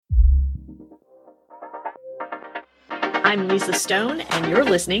I'm Lisa Stone, and you're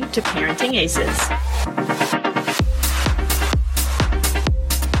listening to Parenting Aces.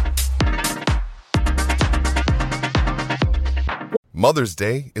 Mother's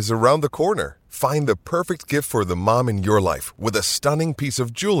Day is around the corner. Find the perfect gift for the mom in your life with a stunning piece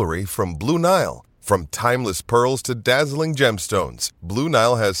of jewelry from Blue Nile. From timeless pearls to dazzling gemstones, Blue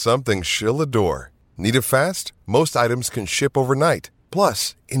Nile has something she'll adore. Need it fast? Most items can ship overnight.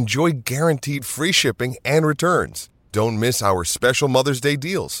 Plus, enjoy guaranteed free shipping and returns. Don't miss our special Mother's Day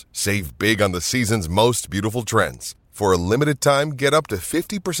deals. Save big on the season's most beautiful trends. For a limited time, get up to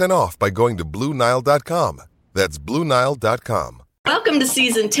 50% off by going to BlueNile.com. That's BlueNile.com. Welcome to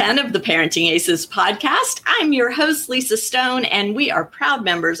Season 10 of the Parenting Aces podcast. I'm your host, Lisa Stone, and we are proud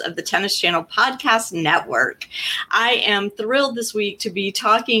members of the Tennis Channel Podcast Network. I am thrilled this week to be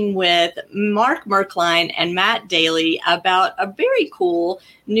talking with Mark Merklein and Matt Daly about a very cool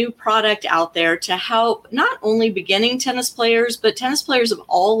new product out there to help not only beginning tennis players, but tennis players of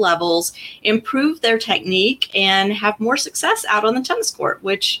all levels improve their technique and have more success out on the tennis court,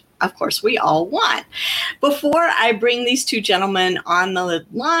 which of course, we all want. Before I bring these two gentlemen on the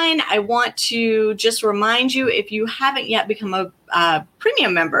line, I want to just remind you, if you haven't yet become a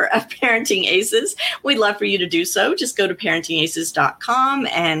premium member of Parenting Aces, we'd love for you to do so. Just go to parentingaces.com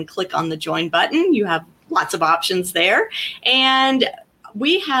and click on the join button. You have lots of options there. And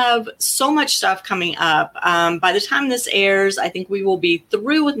we have so much stuff coming up. By the time this airs, I think we will be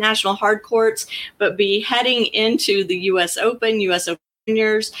through with National Hard Courts, but be heading into the US Open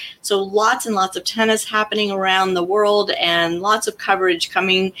Juniors. So lots and lots of tennis happening around the world and lots of coverage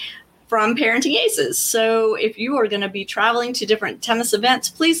coming from Parenting Aces. So if you are going to be traveling to different tennis events,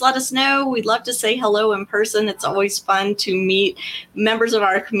 please let us know. We'd love to say hello in person. It's always fun to meet members of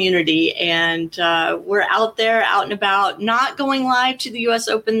our community. And we're out there, out and about, not going live to the US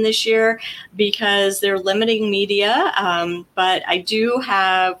Open this year because they're limiting media. But I do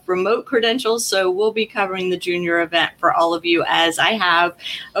have remote credentials, so we'll be covering the junior event for all of you, as I have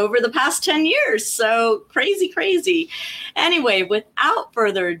over the past 10 years. So crazy. Anyway, without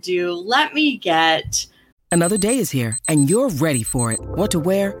further ado, let me get... Another day is here, and you're ready for it. What to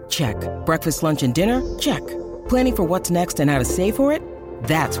wear? Check. Breakfast, lunch, and dinner? Check. Planning for what's next and how to save for it?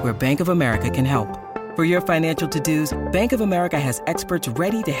 That's where Bank of America can help. For your financial to-dos, Bank of America has experts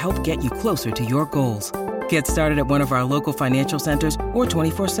ready to help get you closer to your goals. Get started at one of our local financial centers or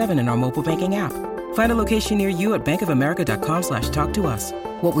 24/7 in our mobile banking app. Find a location near you at bankofamerica.com/talktous.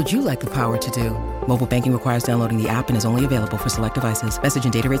 What would you like the power to do? Mobile banking requires downloading the app and is only available for select devices. Message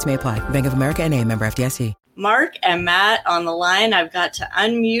and data rates may apply. Bank of America N.A., member FDIC. Mark and Matt on the line. I've got to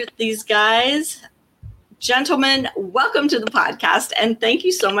unmute these guys. Gentlemen, welcome to the podcast, and thank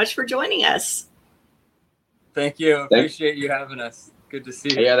you so much for joining us. Thank you. Appreciate you having us. Good to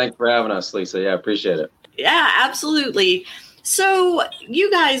see you. Yeah, thanks for having us, Lisa. Yeah, appreciate it. Yeah, absolutely. So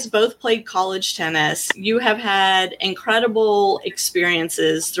you guys both played college tennis. You have had incredible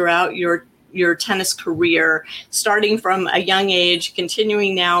experiences throughout your tennis career, starting from a young age,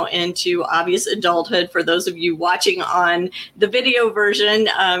 continuing now into obvious adulthood. For those of you watching on the video version,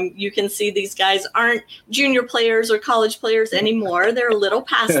 you can see these guys aren't junior players or college players anymore. They're a little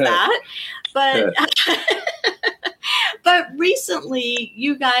past that. But but recently,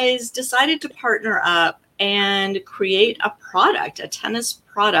 you guys decided to partner up and create a product, a tennis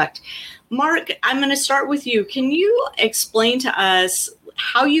product. Mark, I'm going to start with you. Can you explain to us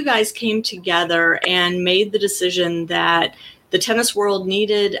how you guys came together and made the decision that the tennis world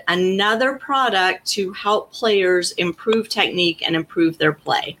needed another product to help players improve technique and improve their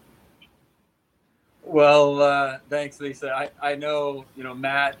play? Well, thanks, Lisa. I know,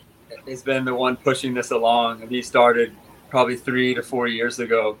 Matt has been the one pushing this along, and he started probably 3 to 4 years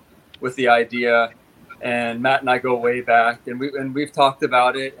ago with the idea. And Matt and I go way back, and we've talked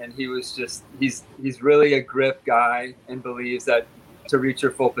about it. And he was he's really a grip guy and believes that to reach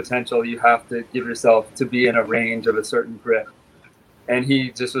your full potential, you have to give yourself to be in a range of a certain grip. And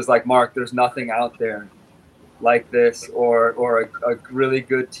he just was like, Mark, there's nothing out there like this or a really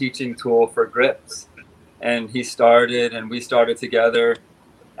good teaching tool for grips. And we started together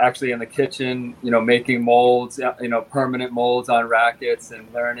actually in the kitchen, making molds, permanent molds on rackets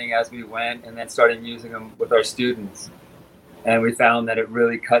and learning as we went, and then starting using them with our students. And we found that it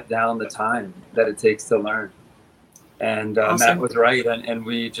really cut down the time that it takes to learn. And awesome. Matt was right. And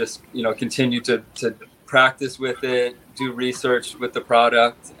we just, continue to practice with it, do research with the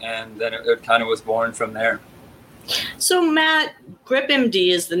product, and then it kind of was born from there. So Matt,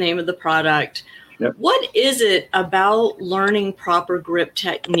 GripMD is the name of the product. Yep. What is it about learning proper grip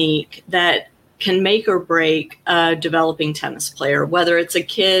technique that can make or break a developing tennis player, whether it's a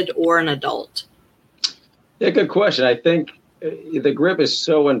kid or an adult? Yeah, good question. I think the grip is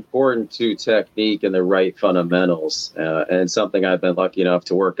so important to technique and the right fundamentals, and something I've been lucky enough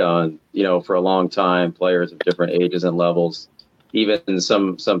to work on, for a long time. Players of different ages and levels, even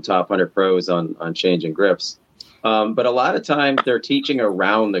some top 100 pros on changing grips. But a lot of times they're teaching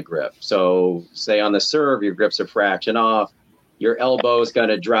around the grip. So, say on the serve, your grips are fraction off, your elbow's going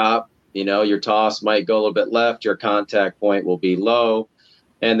to drop. Your toss might go a little bit left. Your contact point will be low.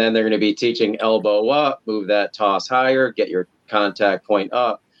 And then they're going to be teaching elbow up, move that toss higher, get your contact point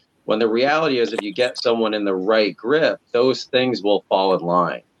up. When the reality is, if you get someone in the right grip, those things will fall in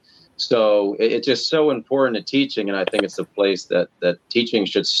line. So it's just so important to teaching. And I think it's the place that teaching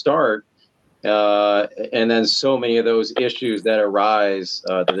should start. And then so many of those issues that arise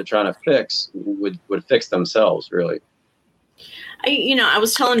that they're trying to fix would fix themselves, really. I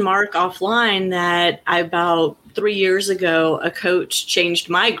was telling Mark offline that about 3 years ago, a coach changed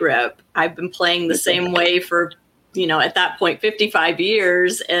my grip. I've been playing the same way for, at that point, 55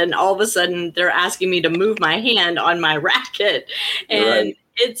 years. And all of a sudden they're asking me to move my hand on my racket. And Right.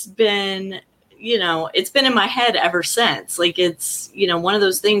 It's been, it's been in my head ever since. Like it's, one of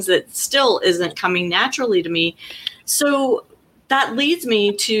those things that still isn't coming naturally to me. So that leads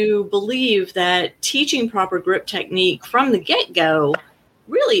me to believe that teaching proper grip technique from the get-go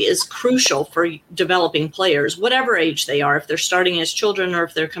really is crucial for developing players, whatever age they are, if they're starting as children or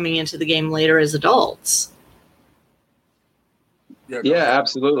if they're coming into the game later as adults. Yeah,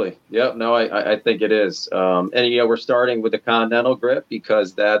 absolutely. Yep. No, I think it is. And, we're starting with the continental grip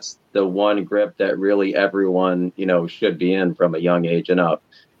because that's the one grip that really everyone, should be in from a young age and up,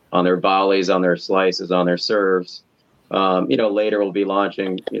 on their volleys, on their slices, on their serves. Later we'll be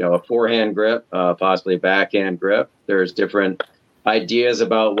launching, a forehand grip, possibly a backhand grip. There's different ideas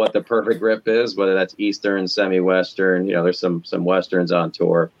about what the perfect grip is, whether that's Eastern, semi-Western, there's some Westerns on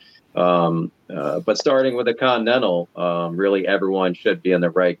tour. But starting with the continental, really everyone should be in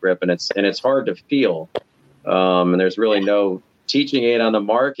the right grip, and it's hard to feel. And there's really no teaching aid on the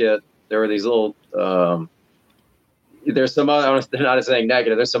market. There are these little, there's some other, I'm not saying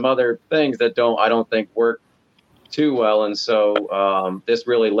negative, there's some other things that I don't think work too well. And so this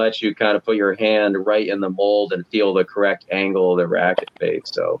really lets you kind of put your hand right in the mold and feel the correct angle of the racket face.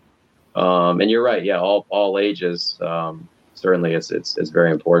 So, and you're right. Yeah. All ages. Certainly it's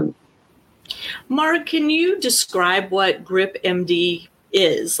very important. Mark, can you describe what Grip MD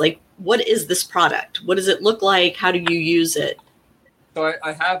is? Like, what is this product? What does it look like? How do you use it? So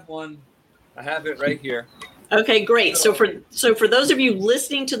I have one. I have it right here. Okay, great. So for those of you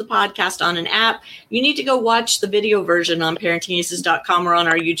listening to the podcast on an app, you need to go watch the video version on parentingaces.com or on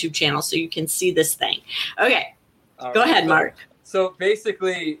our YouTube channel so you can see this thing. Okay, go ahead, Mark. So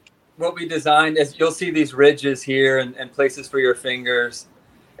basically what we designed is you'll see these ridges here and places for your fingers,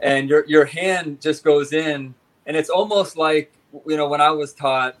 and your hand just goes in, and it's almost like, when I was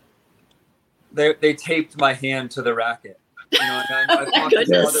taught, they taped my hand to the racket. And I've talked to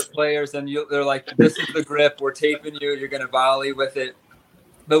some other players, and they're like, this is the grip, we're taping you, you're going to volley with it.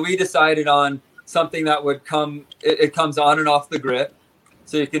 But we decided on something that would it comes on and off the grip,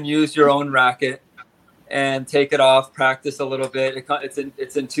 so you can use your own racket and take it off, practice a little bit.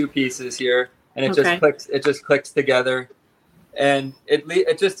 It's in two pieces here, and it just clicks together, and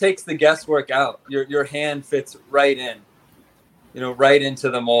it just takes the guesswork out. Your hand fits right in. Right into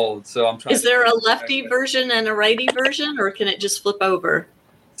the mold. So I'm trying. Is there a lefty version and a righty version, or can it just flip over?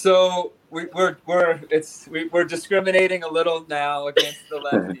 So we're discriminating a little now against the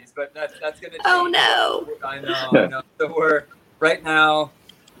lefties, but that's going to change. Oh no! I know. So we're right now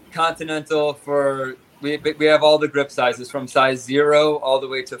continental for we have all the grip sizes from size 0 all the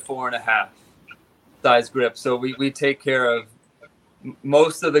way to 4.5 size grip. So we take care of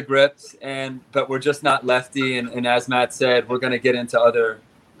most of the grips, but we're just not lefty, and as Matt said, we're going to get into other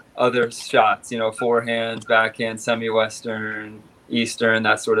shots, forehands, backhand, semi-Western, Eastern,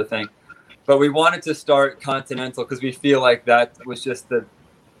 that sort of thing. But we wanted to start continental because we feel like that was just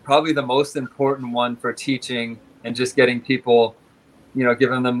probably the most important one for teaching and just getting people,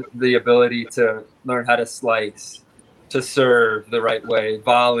 giving them the ability to learn how to slice, to serve the right way,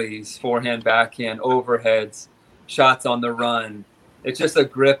 volleys, forehand, backhand, overheads, shots on the run. It's just a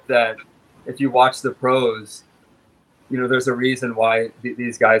grip that if you watch the pros, there's a reason why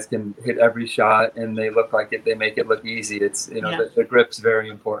these guys can hit every shot and they look like it. They make it look easy. It's, the grip's very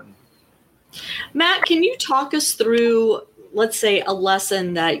important. Matt, can you talk us through, let's say, a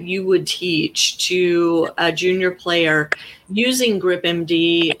lesson that you would teach to a junior player using Grip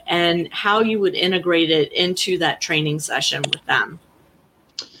MD and how you would integrate it into that training session with them?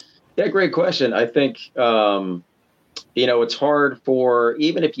 Yeah, great question. I think, it's hard for,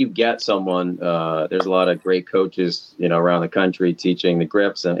 even if you get someone, there's a lot of great coaches, around the country teaching the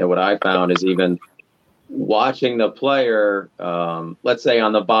grips. And what I found is even watching the player, let's say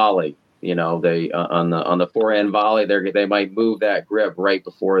on the volley, they on the forehand volley, they might move that grip right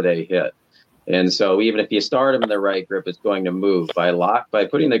before they hit. And so even if you start them in the right grip, it's going to move by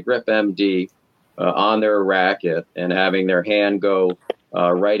putting the Grip MD on their racket and having their hand go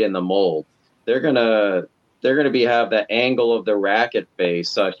right in the mold. They're going to have the angle of the racket face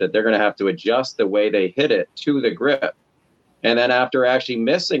such that they're going to have to adjust the way they hit it to the grip. And then after actually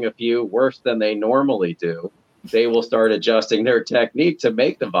missing a few worse than they normally do, they will start adjusting their technique to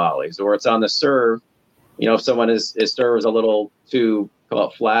make the volleys. Or it's on the serve. If someone his serve is a little too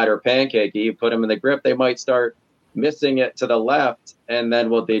flat or pancakey, you put them in the grip, they might start missing it to the left. And then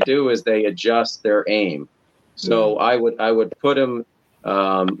what they do is they adjust their aim. So I would put them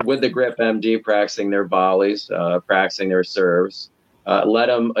with the Grip MD, practicing their volleys, practicing their serves, let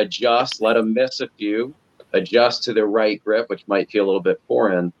them adjust, let them miss a few, adjust to the right grip, which might feel a little bit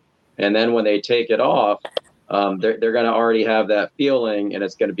foreign. And then when they take it off, they're going to already have that feeling, and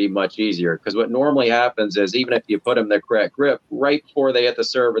it's going to be much easier. Because what normally happens is, even if you put them the correct grip, right before they hit the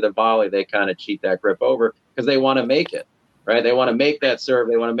serve or the volley, they kind of cheat that grip over because they want to make it, right? They want to make that serve.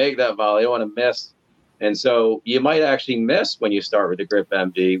 They want to make that volley. They want to miss. And so you might actually miss when you start with the Grip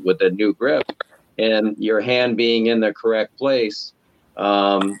MD with the new grip, and your hand being in the correct place,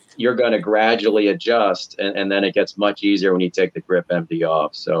 you're going to gradually adjust, and then it gets much easier when you take the Grip MD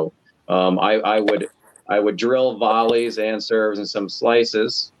off. So I would drill volleys and serves and some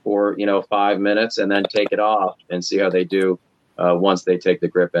slices for 5 minutes, and then take it off and see how they do once they take the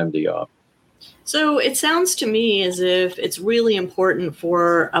Grip MD off. So it sounds to me as if it's really important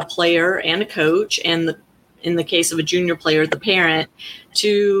for a player and a coach, and in the case of a junior player, the parent,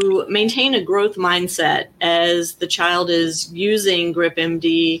 to maintain a growth mindset as the child is using Grip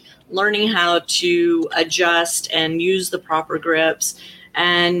MD, learning how to adjust and use the proper grips,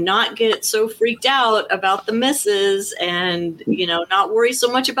 and not get so freaked out about the misses and, not worry so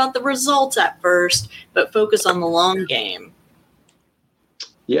much about the results at first, but focus on the long game.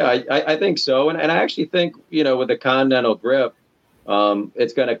 Yeah, I think so. And I actually think, with the Continental grip,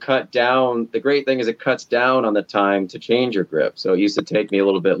 it's going to cut down. The great thing is it cuts down on the time to change your grip. So it used to take me a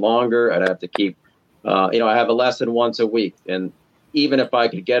little bit longer. I'd have to keep, I have a lesson once a week. And even if I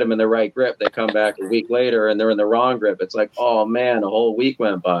could get them in the right grip, they come back a week later and they're in the wrong grip. It's like, oh man, a whole week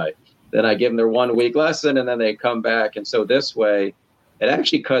went by. Then I give them their 1 week lesson, and then they come back. And so this way, it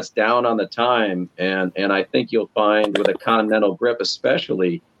actually cuts down on the time. And I think you'll find with a Continental grip,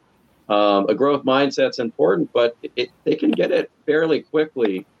 especially, a growth mindset's important, but they can get it fairly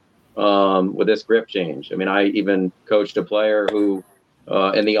quickly with this grip change. I mean, I even coached a player who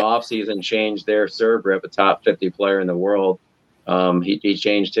in the off season changed their serve grip, a top 50 player in the world. He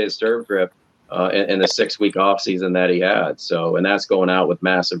changed his serve grip in the 6 week off season that he had. So, and that's going out with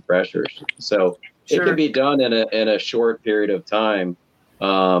massive pressures. So It can be done in a short period of time.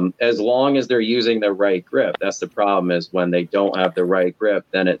 As long as they're using the right grip. That's the problem, is when they don't have the right grip,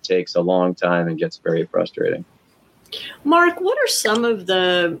 then it takes a long time and gets very frustrating. Mark, what are some of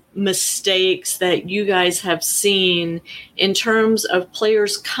the mistakes that you guys have seen in terms of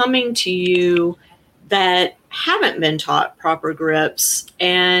players coming to you that haven't been taught proper grips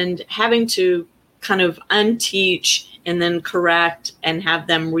and having to kind of unteach and then correct and have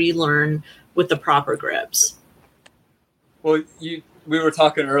them relearn with the proper grips? Well, we were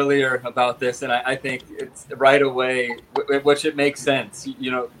talking earlier about this, and I think it's right away, which it makes sense.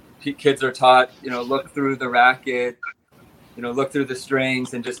 Kids are taught, look through the racket, look through the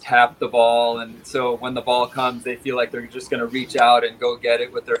strings and just tap the ball. And so when the ball comes, they feel like they're just going to reach out and go get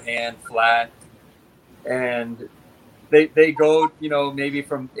it with their hand flat. And they go, maybe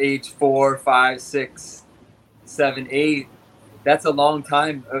from age 4, 5, 6, 7, 8. That's a long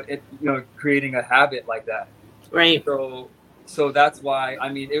time, creating a habit like that. Right. So that's why,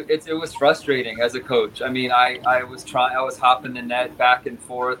 it was frustrating as a coach. I was hopping the net back and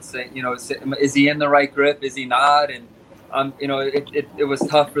forth saying, is he in the right grip? Is he not? And, it was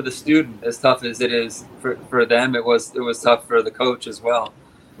tough for the student, as tough as it is for them. It was tough for the coach as well.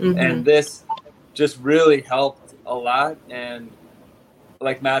 Mm-hmm. And this just really helped a lot. And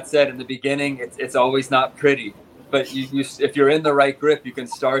like Matt said in the beginning, it's always not pretty, but you if you're in the right grip, you can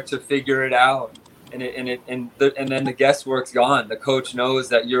start to figure it out. And then the guesswork's gone. The coach knows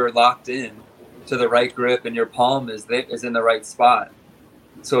that you're locked in to the right grip and your palm is in the right spot.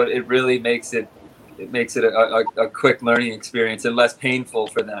 So it really makes it a quick learning experience and less painful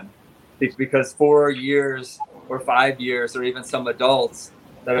for them. Because 4 years or 5 years, or even some adults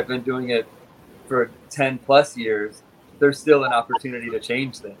that have been doing it for 10 plus years, there's still an opportunity to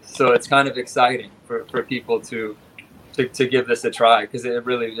change this. So it's kind of exciting for people to give this a try, because it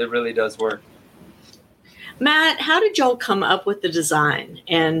really does work. Matt, how did y'all come up with the design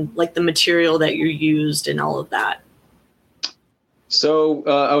and like the material that you used and all of that? So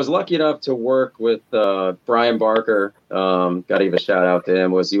I was lucky enough to work with Brian Barker. Got to give a shout out to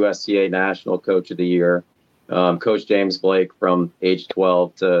him. Was USTA National Coach of the Year. Coach James Blake from age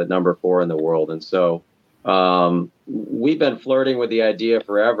 12 to number 4 in the world. And so we've been flirting with the idea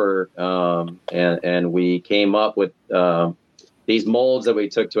forever. And we came up with these molds that we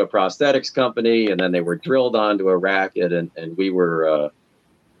took to a prosthetics company, and then they were drilled onto a racket. And we were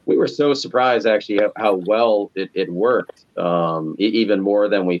so surprised actually how well it worked, even more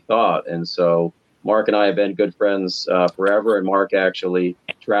than we thought. And so Mark and I have been good friends forever. And Mark actually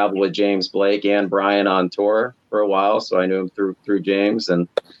traveled with James Blake and Brian on tour for a while. So I knew him through James. And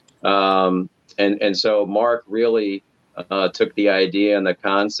so Mark really took the idea and the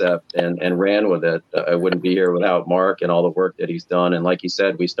concept and ran with it. I wouldn't be here without Mark and all the work that he's done. And like you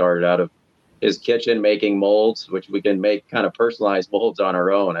said, we started out of his kitchen making molds, which we can make kind of personalized molds on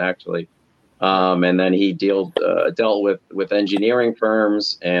our own, actually. And then he dealt with engineering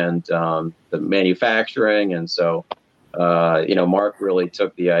firms and the manufacturing. And so, Mark really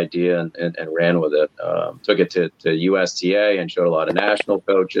took the idea and ran with it, took it to USTA and showed a lot of national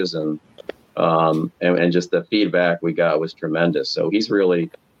coaches, and just the feedback we got was tremendous. So he's really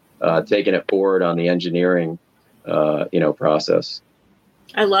taken it forward on the engineering, process.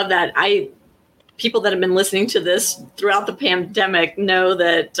 I love that. People that have been listening to this throughout the pandemic know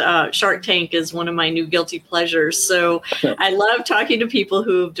that Shark Tank is one of my new guilty pleasures. So I love talking to people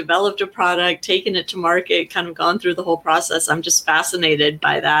who've developed a product, taken it to market, kind of gone through the whole process. I'm just fascinated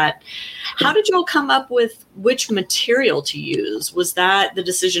by that. How did you all come up with which material to use? Was that the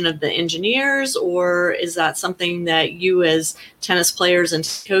decision of the engineers, or is that something that you as tennis players and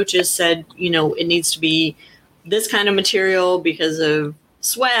coaches said, it needs to be this kind of material because of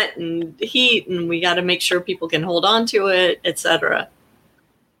sweat and heat, and we got to make sure people can hold on to it, etc.?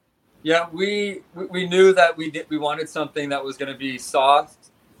 Yeah, we knew that we wanted something that was going to be soft,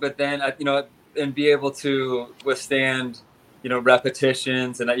 but then and be able to withstand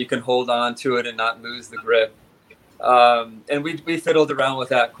repetitions, and that you can hold on to it and not lose the grip. And we fiddled around with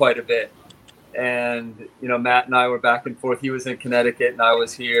that quite a bit. And Matt and I were back and forth. He was in Connecticut and I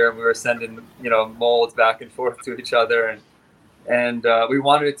was here, and we were sending molds back and forth to each other, and we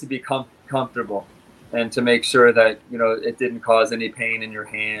wanted it to be comfortable, and to make sure that it didn't cause any pain in your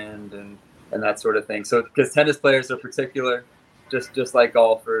hand and that sort of thing. So because tennis players are particular, just like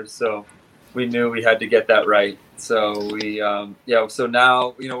golfers, so we knew we had to get that right. So we so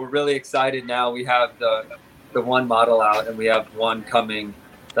now we're really excited. Now we have the one model out, and we have one coming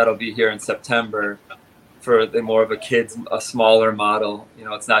that'll be here in September for the more of a smaller model.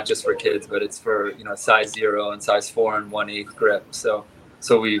 It's not just for kids, but it's for size 0 and size 4 and 1/8 grip. So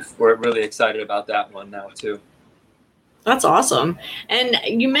we're really excited about that one now too. That's awesome. And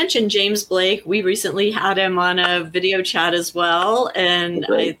you mentioned James Blake. We recently had him on a video chat as well, and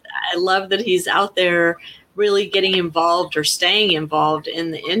I love that he's out there really getting involved or staying involved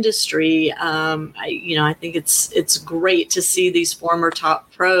in the industry. I think it's great to see these former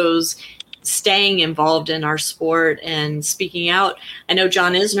top pros staying involved in our sport and speaking out. I know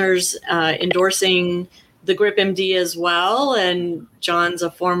John Isner's endorsing the Grip MD as well, and John's a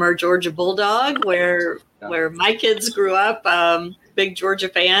former Georgia Bulldog, where my kids grew up, big Georgia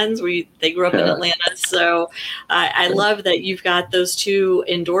fans. They grew up in Atlanta, so I love that you've got those two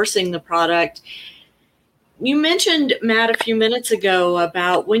endorsing the product. You mentioned, Matt, a few minutes ago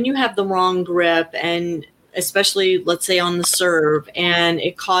about when you have the wrong grip, and especially, let's say, on the serve, and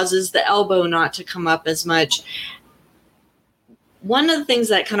it causes the elbow not to come up as much. One of the things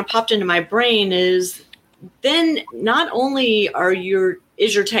that kind of popped into my brain is then not only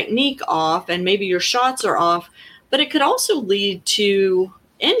is your technique off and maybe your shots are off, but it could also lead to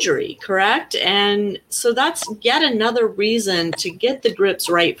injury, correct? And so that's yet another reason to get the grips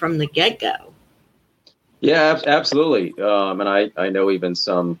right from the get-go. Yeah, absolutely. And I know even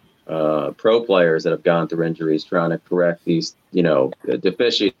some pro players that have gone through injuries trying to correct these,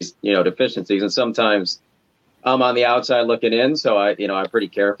 deficiencies. And sometimes I'm on the outside looking in, so I'm pretty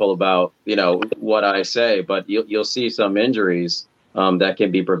careful about, what I say. But you'll see some injuries that can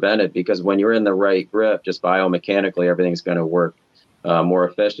be prevented, because when you're in the right grip, just biomechanically, everything's going to work more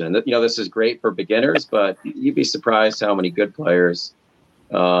efficient. And this is great for beginners, but you'd be surprised how many good players.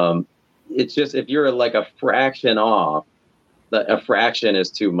 It's just, if you're like a fraction off, a fraction is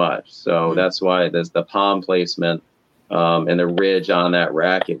too much. So that's why there's the palm placement and the ridge on that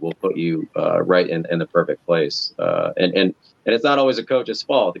racket will put you right in the perfect place. And it's not always a coach's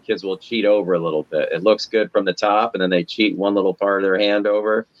fault. The kids will cheat over a little bit. It looks good from the top, and then they cheat one little part of their hand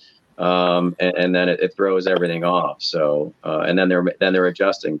over, and then it throws everything off. So and then they're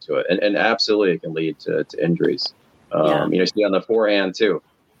adjusting to it, and absolutely it can lead to injuries. You see on the forehand too.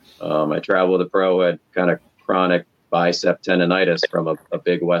 I traveled with a pro who had kind of chronic bicep tendonitis from a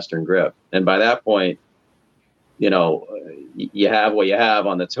big Western grip, and by that point, you have what you have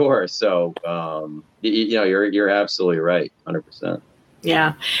on the tour. So, you're absolutely right. 100%.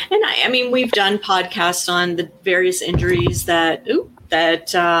 Yeah. And I mean, we've done podcasts on the various injuries that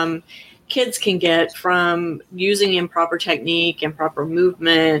kids can get from using improper technique, improper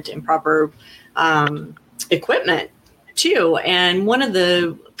movement, improper equipment too. And one of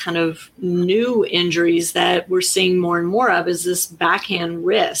the kind of new injuries that we're seeing more and more of is this backhand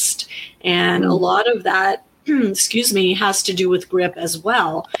wrist. And a lot of that, has to do with grip as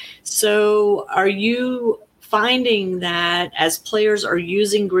well. So are you finding that as players are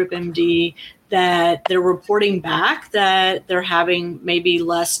using GripMD, that they're reporting back that they're having maybe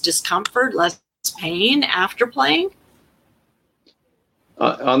less discomfort, less pain after playing?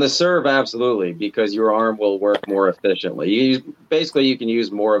 On the serve, absolutely, because your arm will work more efficiently. You can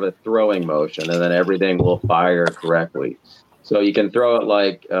use more of a throwing motion, and then everything will fire correctly. So you can throw it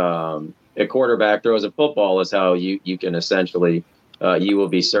like a quarterback throws a football is how you can essentially you will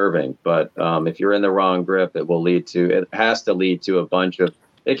be serving. But if you're in the wrong grip, it has to lead to a bunch of.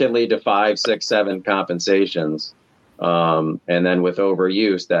 It can lead to 5, 6, 7 compensations, and then with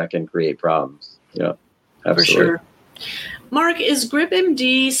overuse, that can create problems. Yeah, absolutely. For sure. Mark, is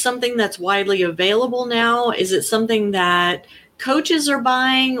GripMD something that's widely available now? Is it something that coaches are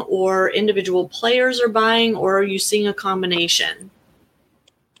buying or individual players are buying, or are you seeing a combination?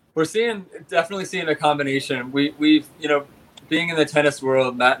 We're definitely seeing a combination. We've being in the tennis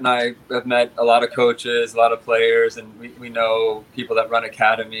world, Matt and I have met a lot of coaches, a lot of players, and we know people that run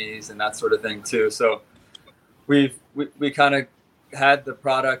academies and that sort of thing too. So we kind of had the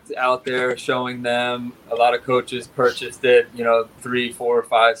product out there showing them. A lot of coaches purchased it, 3, 4,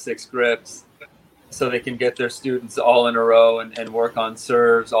 5, 6 grips so they can get their students all in a row and work on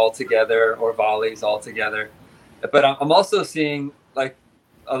serves all together or volleys all together. But I'm also seeing like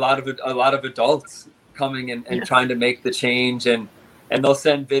a lot of adults coming and trying to make the change, and they'll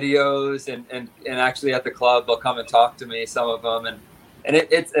send videos and actually at the club they'll come and talk to me, some of them,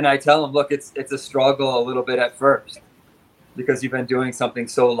 and I tell them, look, it's a struggle a little bit at first because you've been doing something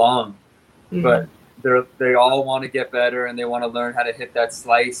so long, but they all want to get better and they want to learn how to hit that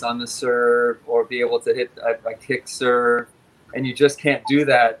slice on the serve or be able to hit a kick serve, and you just can't do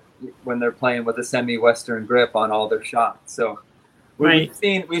that when they're playing with a semi-Western grip on all their shots. So we've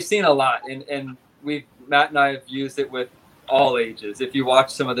seen a lot, and Matt and I have used it with all ages. If you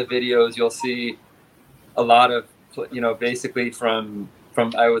watch some of the videos, you'll see a lot of, basically from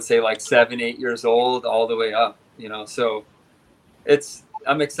I would say like 7, 8 years old all the way up, so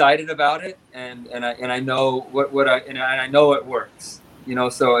I'm excited about it, and I know I know it works,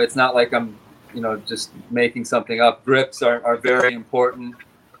 so it's not like I'm, just making something up. Grips are very important,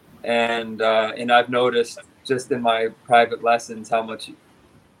 and I've noticed just in my private lessons how much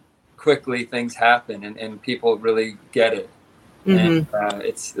quickly things happen and people really get it. And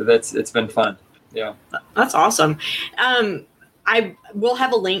it's been fun. Yeah, that's awesome. I will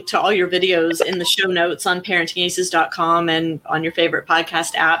have a link to all your videos in the show notes on parentingaces.com and on your favorite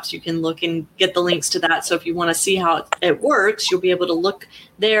podcast apps. You can look and get the links to that. So if you want to see how it works, you'll be able to look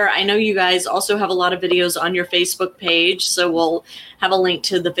there. I know you guys also have a lot of videos on your Facebook page, so we'll have a link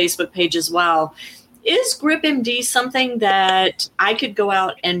to the Facebook page as well. Is GripMD something that I could go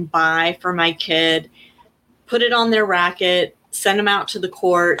out and buy for my kid, put it on their racket, send them out to the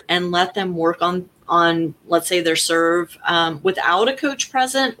court, and let them work on let's say, their serve without a coach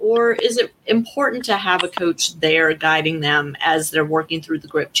present? Or is it important to have a coach there guiding them as they're working through the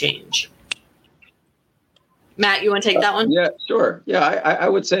grip change? Matt, you want to take that one? Yeah, sure. Yeah, I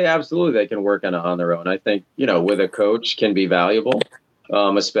would say absolutely they can work on their own. I think, with a coach can be valuable.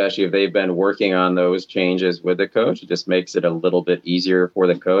 Especially if they've been working on those changes with the coach. It just makes it a little bit easier for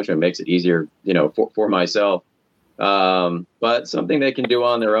the coach and makes it easier, for myself. But something they can do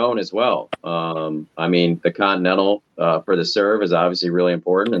on their own as well. The continental for the serve is obviously really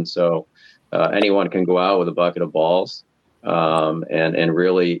important. And so anyone can go out with a bucket of balls and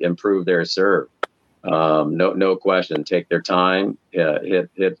really improve their serve. No question. Take their time,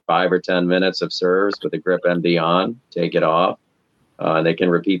 hit 5 or 10 minutes of serves with the GripMD on, take it off. They can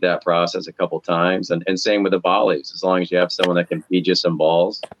repeat that process a couple times, and same with the volleys. As long as you have someone that can feed you some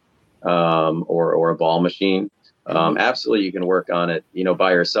balls, or a ball machine, Absolutely, you can work on it,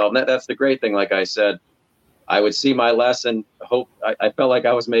 by yourself. And that's the great thing. Like I said, I would see my lesson. I felt like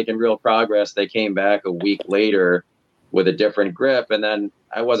I was making real progress. They came back a week later with a different grip, and then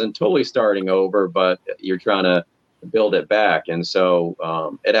I wasn't totally starting over, but you're trying to build it back. And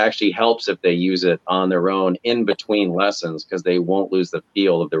so it actually helps if they use it on their own in between lessons, because they won't lose the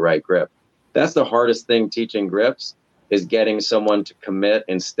feel of the right grip. That's the hardest thing teaching grips, is getting someone to commit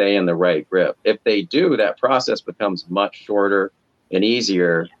and stay in the right grip. If they do, that process becomes much shorter and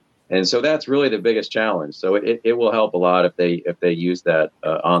easier. And so that's really the biggest challenge. So it will help a lot if they use that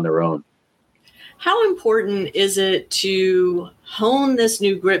on their own. How important is it to hone this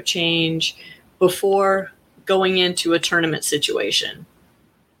new grip change before going into a tournament situation?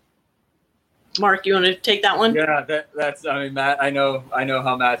 Mark, you want to take that one? Yeah, that's. I mean, Matt, I know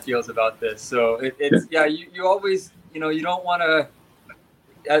how Matt feels about this. So it's you always, you don't want to.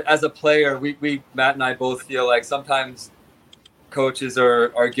 As a player, Matt and I both feel like sometimes coaches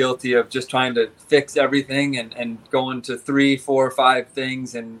are guilty of just trying to fix everything and going to 3, 4, 5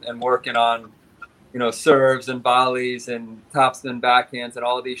 things and working on, serves and volleys and topspin backhands and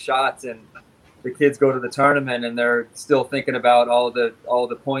all of these shots, and the kids go to the tournament and they're still thinking about all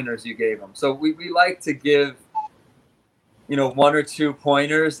the pointers you gave them. So we like to give, 1 or 2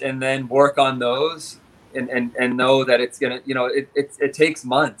 pointers and then work on those and know that it's gonna, it takes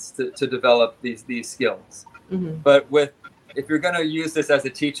months to develop these skills. Mm-hmm. But if you're going to use this as a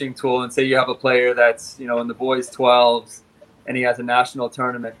teaching tool, and say you have a player that's, in the boys 12s and he has a national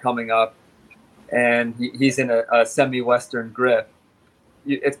tournament coming up and he's in a semi-Western grip,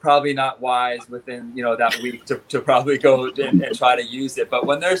 it's probably not wise within, that week to probably go and try to use it. But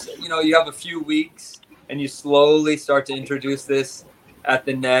when there's, you have a few weeks and you slowly start to introduce this at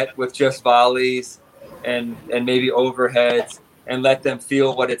the net with just volleys and maybe overheads, and let them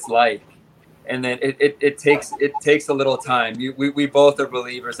feel what it's like. And then it takes a little time. We both are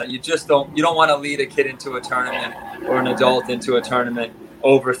believers that you don't want to lead a kid into a tournament or an adult into a tournament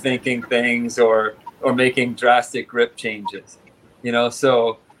overthinking things or making drastic grip changes,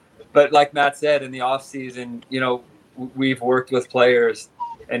 so, but like Matt said, in the off season, we've worked with players,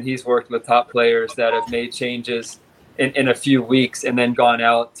 and he's worked with top players that have made changes in a few weeks and then gone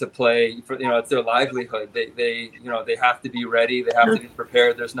out to play for, it's their livelihood. They have to be ready. They have to be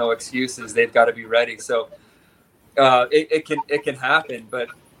prepared. There's no excuses. They've got to be ready. So it can happen, but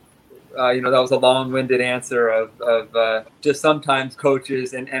that was a long-winded answer of just sometimes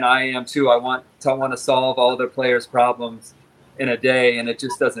coaches, and I am too. I want to solve all their players' problems in a day, and it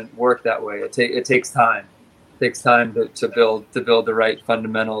just doesn't work that way. It takes time. It takes time to build the right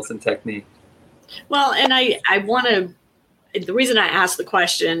fundamentals and technique. Well, and I want to, the reason I ask the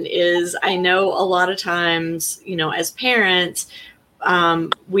question is I know a lot of times, as parents,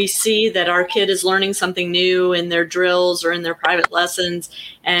 we see that our kid is learning something new in their drills or in their private lessons.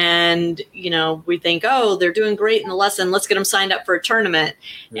 And, we think, oh, they're doing great in the lesson. Let's get them signed up for a tournament.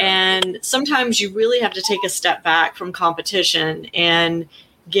 Yeah. And sometimes you really have to take a step back from competition and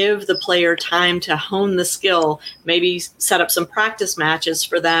give the player time to hone the skill, maybe set up some practice matches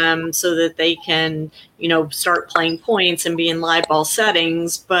for them so that they can, start playing points and be in live ball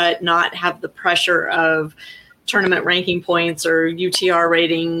settings, but not have the pressure of tournament ranking points or UTR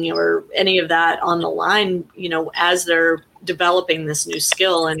rating or any of that on the line, as they're developing this new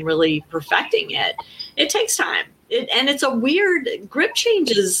skill and really perfecting it. It takes time. And it's a weird grip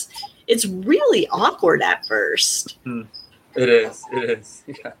changes. It's really awkward at first. It is.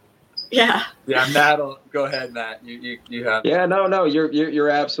 Yeah. Yeah. Matt, go ahead, Matt. You have. Yeah. No. You're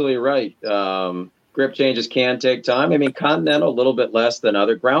absolutely right. Grip changes can take time. I mean, Continental a little bit less than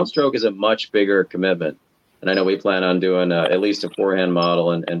other. Ground stroke is a much bigger commitment, and I know we plan on doing at least a forehand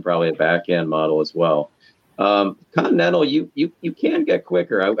model and probably a backhand model as well. Continental, you can get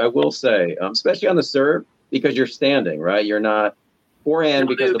quicker. I will say, especially on the serve, because you're standing, right? You're not forehand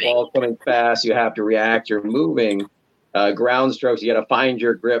because the ball's coming fast. You have to react. You're moving. Ground strokes, you got to find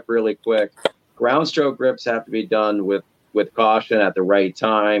your grip really quick. Ground stroke grips have to be done with caution at the right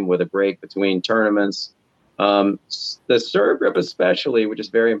time, with a break between tournaments. The serve grip especially, which is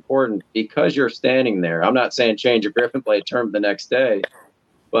very important because you're standing there. I'm not saying change your grip and play a tournament the next day,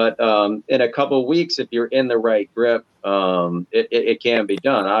 but in a couple of weeks, if you're in the right grip, it can be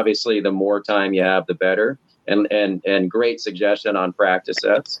done. Obviously, the more time you have, the better. And great suggestion on practice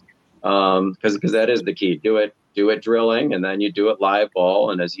sets, because that is the key. Do it drilling, and then you do it live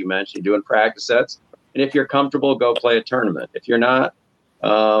ball. And as you mentioned, you do it practice sets. And if you're comfortable, go play a tournament. If you're not,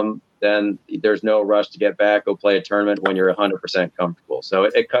 then there's no rush to get back. Go play a tournament when you're 100% comfortable. So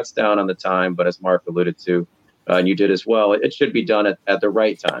it cuts down on the time. But as Mark alluded to, and you did as well, it should be done at the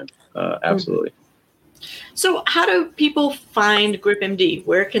right time. Absolutely. So how do people find Grip MD?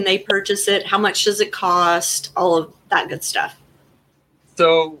 Where can they purchase it? How much does it cost? All of that good stuff.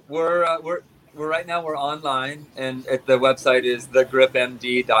 So we're right now we're online, and the website is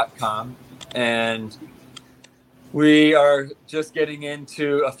thegripmd.com, and we are just getting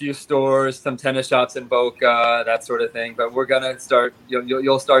into a few stores, some tennis shops in Boca, that sort of thing. But we're gonna start.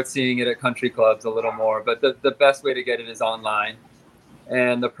 You'll start seeing it at country clubs a little more. But the best way to get it is online.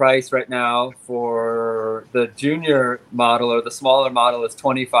 And the price right now for the junior model or the smaller model is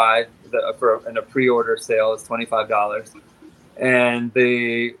 $25. In a pre-order sale is $25. And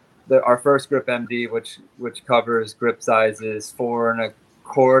our first Grip MD, which covers grip sizes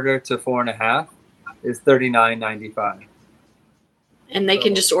 4.25 to 4.5, is $39.95. And they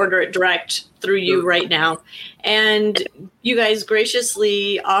can just order it direct through you right now. And you guys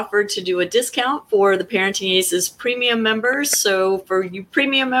graciously offered to do a discount for the Parenting Aces premium members. So for you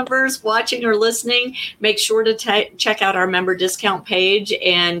premium members watching or listening, make sure to check out our member discount page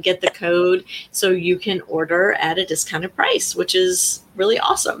and get the code so you can order at a discounted price, which is really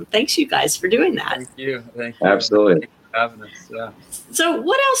awesome. Thanks, you guys, for doing that. Thank you. Absolutely. Having us. Yeah. So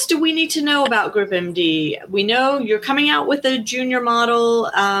what else do we need to know about Grip MD? We know you're coming out with a junior model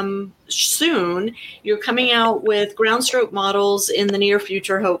soon. You're coming out with ground stroke models in the near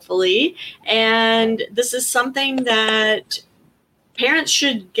future, hopefully. And this is something that parents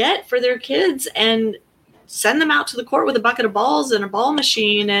should get for their kids and send them out to the court with a bucket of balls and a ball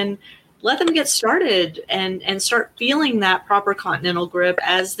machine and let them get started and start feeling that proper continental grip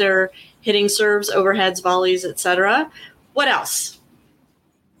as they're hitting serves, overheads, volleys, etc. What else?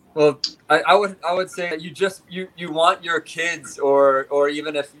 Well, I would say that you want your kids, or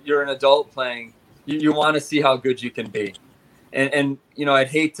even if you're an adult playing, you want to see how good you can be. And I'd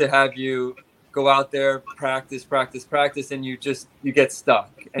hate to have you go out there, practice, and you get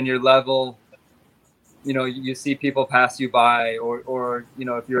stuck and your level, you see people pass you by, or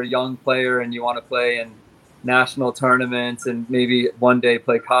if you're a young player and you want to play in national tournaments and maybe one day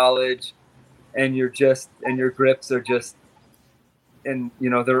play college, and your grips are just, and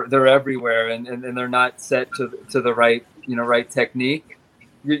they're everywhere and they're not set to the right technique,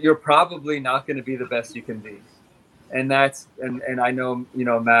 you're probably not going to be the best you can be. And that's and I know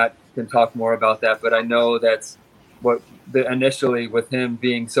Matt can talk more about that, but I know that's what initially with him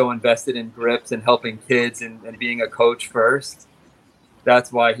being so invested in grips and helping kids and being a coach first,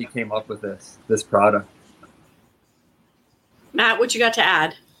 that's why he came up with this product. Matt, what you got to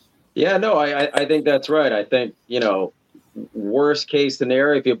add? Yeah, no, I think that's right. I think, worst case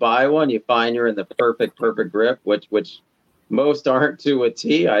scenario, if you buy one, you find you're in the perfect grip, which most aren't to a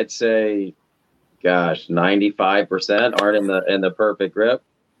T. I'd say, 95% aren't in the perfect grip.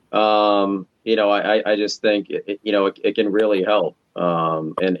 I just think, it can really help.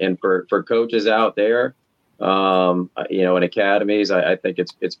 And for coaches out there, in academies, I think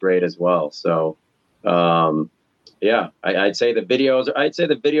it's great as well. So, yeah, I'd say the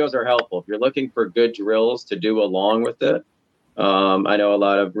videos are helpful if you're looking for good drills to do along with it. I know a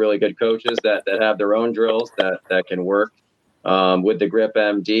lot of really good coaches that have their own drills that can work with the Grip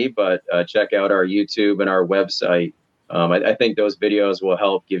MD, but check out our YouTube and our website. I think those videos will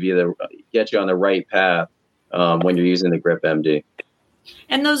help get you on the right path when you're using the Grip MD.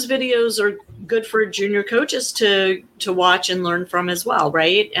 And those videos are good for junior coaches to watch and learn from as well,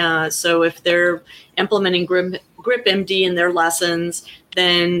 right? So if they're implementing Grip MD in their lessons,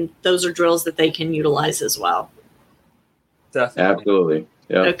 then those are drills that they can utilize as well. Definitely. Absolutely.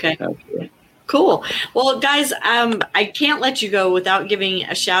 Yeah. Okay. Absolutely. Cool. Well, guys, I can't let you go without giving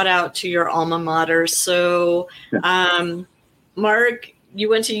a shout out to your alma mater. So, Mark, you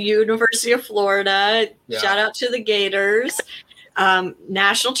went to University of Florida. Yeah. Shout out to the Gators.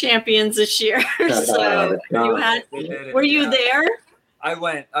 National champions this year. So were you there? I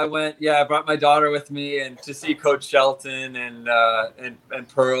went. Yeah, I brought my daughter with me and to see Coach Shelton and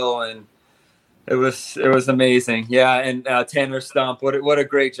Pearl, and it was amazing. Yeah, and Tanner Stump, what a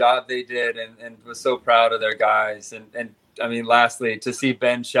great job they did, and was so proud of their guys. And I mean, lastly, to see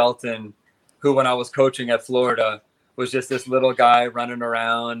Ben Shelton, who when I was coaching at Florida was just this little guy running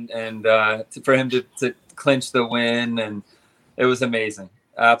around, and for him to clinch the win, and it was amazing.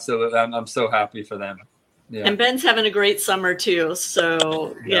 Absolutely, I'm so happy for them. Yeah. And Ben's having a great summer too.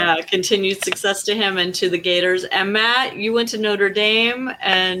 So yeah, continued success to him and to the Gators. And Matt, you went to Notre Dame,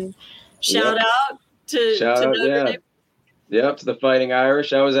 and shout out to Notre Dame. Yep, to the Fighting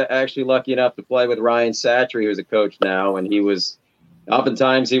Irish. I was actually lucky enough to play with Ryan Satry, who's a coach now, and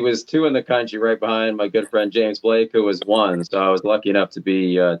oftentimes he was 2 in the country, right behind my good friend James Blake, who was 1. So I was lucky enough to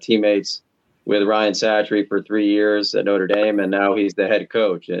be teammates with Ryan Satry for 3 years at Notre Dame, and now he's the head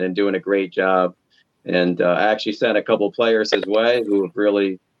coach and doing a great job. And I actually sent a couple players his way who have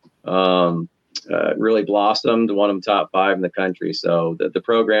really blossomed, one of them top 5 in the country. So the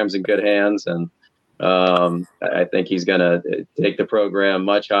program's in good hands, and I think he's going to take the program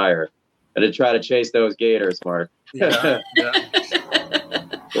much higher and to try to chase those Gators, Mark. Yeah.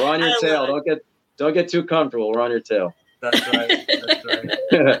 We're on your tail. Don't get too comfortable. We're on your tail. That's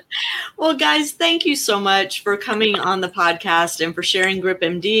right. Well, guys, thank you so much for coming on the podcast and for sharing Grip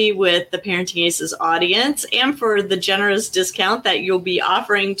MD with the Parenting Aces audience, and for the generous discount that you'll be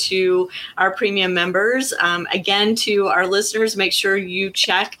offering to our premium members. Again, to our listeners, make sure you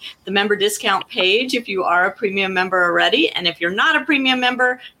check the member discount page if you are a premium member already. And if you're not a premium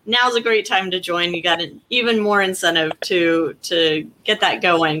member, now's a great time to join. You got an even more incentive to get that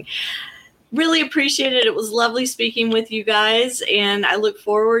going. Really appreciate it. It was lovely speaking with you guys, and I look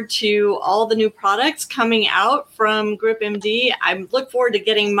forward to all the new products coming out from Grip MD. I look forward to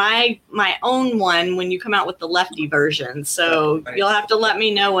getting my own one when you come out with the lefty version. So You'll have to let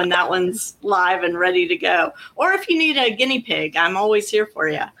me know when that one's live and ready to go. Or if you need a guinea pig, I'm always here for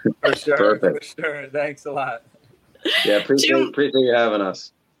you. For sure. Perfect. For sure. Thanks a lot. Yeah, appreciate you having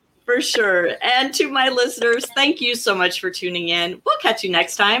us. For sure. And to my listeners, thank you so much for tuning in. We'll catch you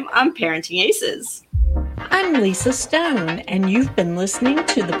next time on Parenting Aces. I'm Lisa Stone, and you've been listening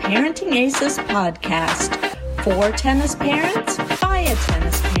to the Parenting Aces podcast. For tennis parents, by a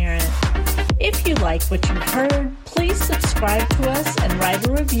tennis parent. If you like what you've heard, please subscribe to us and write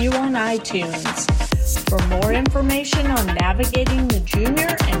a review on iTunes. For more information on navigating the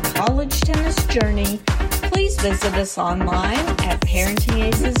junior and college tennis journey, please visit us online at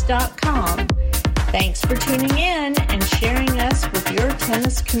parentingaces.com. Thanks for tuning in and sharing us with your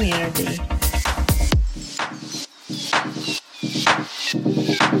tennis community.